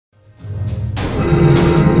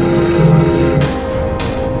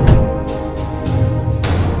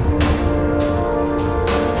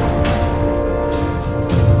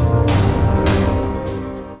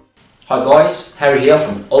Harry here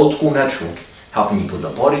from Old School Natural, helping you build the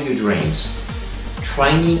body of your dreams.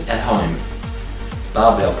 Training at home,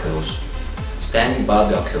 barbell curls, standing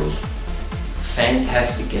barbell curls,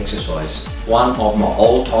 fantastic exercise. One of my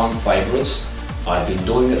all-time favorites. I've been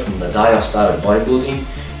doing it from the day I started bodybuilding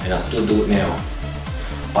and I still do it now.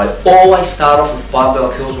 I always start off with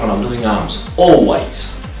barbell curls when I'm doing arms,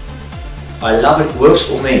 always. I love it, works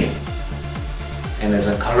for me. And there's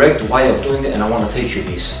a correct way of doing it and I want to teach you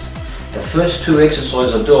this. The first two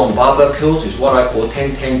exercises I do on barbell curls is what I call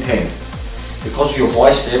 10-10-10. Because your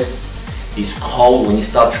bicep is cold when you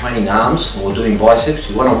start training arms or doing biceps,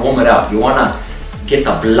 you want to warm it up. You want to get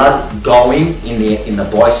the blood going in the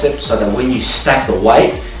bicep so that when you stack the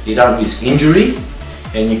weight, you don't risk injury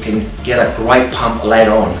and you can get a great pump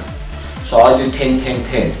later on. So I do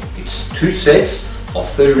 10-10-10. It's 2 sets of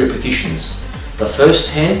 30 repetitions. The first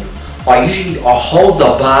 10, I hold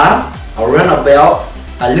the bar around about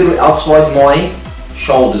a little outside my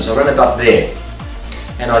shoulders, around about there.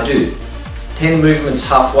 And I do 10 movements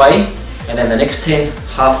halfway, and then the next 10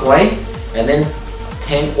 halfway, and then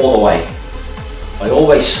 10 all the way. I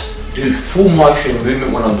always do full motion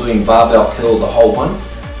movement when I'm doing barbell curl, the whole one,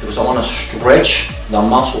 because I want to stretch the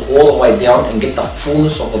muscle all the way down and get the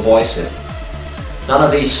fullness of the bicep. None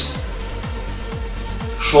of these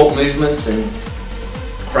short movements and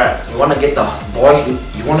crap. You want to get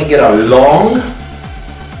you want to get a long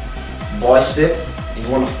bicep and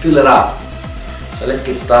you want to fill it up. So let's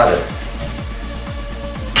get started.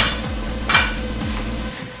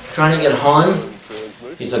 Training at home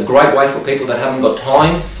is a great way for people that haven't got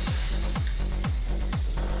time,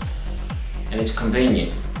 and it's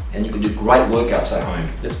convenient, and you can do great workouts at home.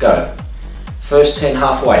 Let's go. First 10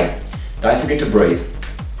 halfway. Don't forget to breathe.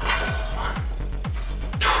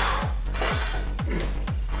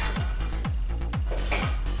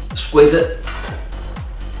 Squeeze it.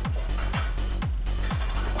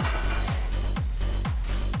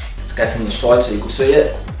 Let's go from the side so you can see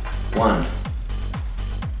it. 1,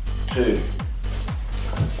 2,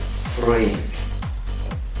 3,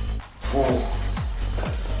 4,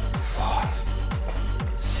 5,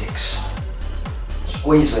 6.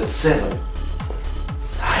 Squeeze it. 7,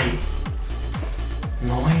 8,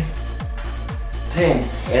 9, 10.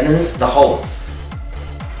 And then the whole.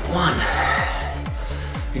 1.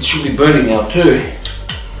 It should be burning now. 2,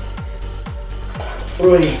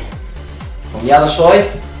 3. On the other side.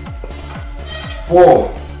 4.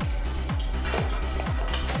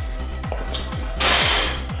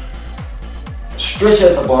 Stretch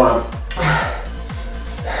it at the bottom.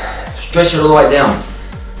 Stretch it all the way down.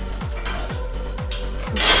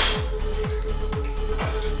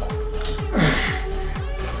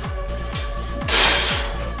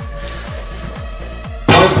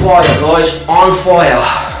 On fire, guys, on fire.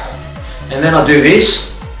 And then I do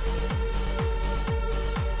this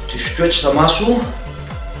to stretch the muscle,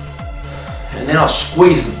 and then I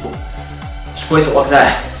squeeze it like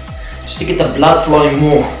that, just to get the blood flowing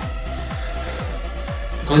more.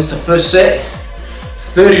 Because it's the first set,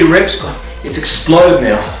 30 reps, it's exploded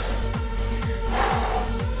now.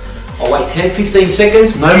 I'll wait 10-15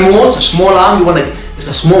 seconds, no more. It's a small arm, it's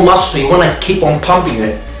a small muscle, so you want to keep on pumping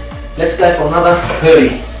it. Let's go for another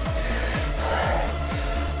 30.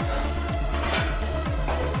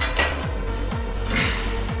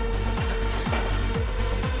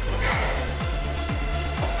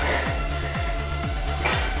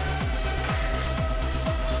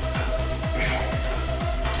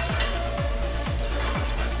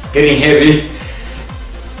 Getting heavy.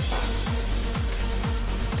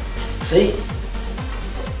 See?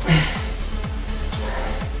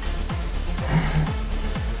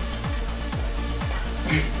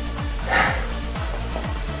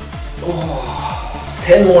 Oh,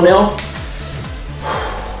 10 more now.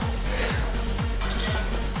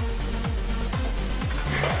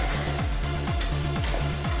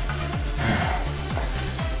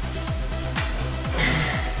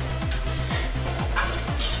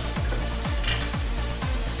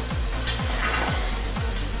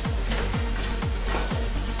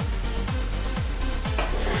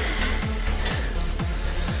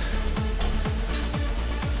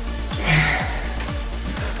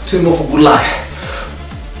 Two more for good luck.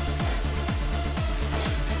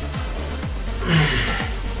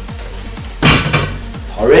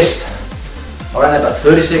 I rest. I ran about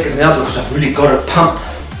 30 seconds now because I've really got it pumped.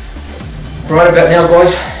 Right about now,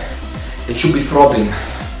 guys, it should be throbbing.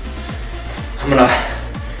 I'm gonna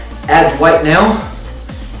add weight now,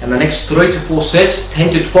 and the next 3 to 4 sets,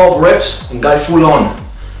 10 to 12 reps, and go full on.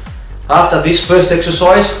 After this first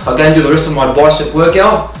exercise, I'll go and do the rest of my bicep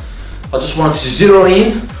workout. I just wanted to zero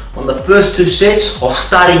in on the first 2 sets of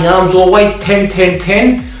starting arms always, 10, 10,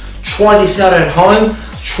 10. Try this out at home,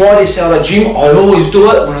 try this out at gym. I always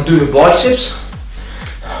do it when I do biceps.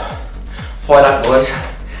 Fight up, guys.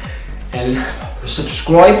 And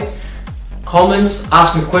subscribe, comments,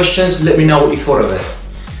 ask me questions, let me know what you thought of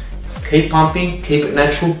it. Keep pumping, keep it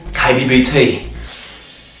natural, KDBT.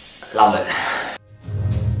 Love it.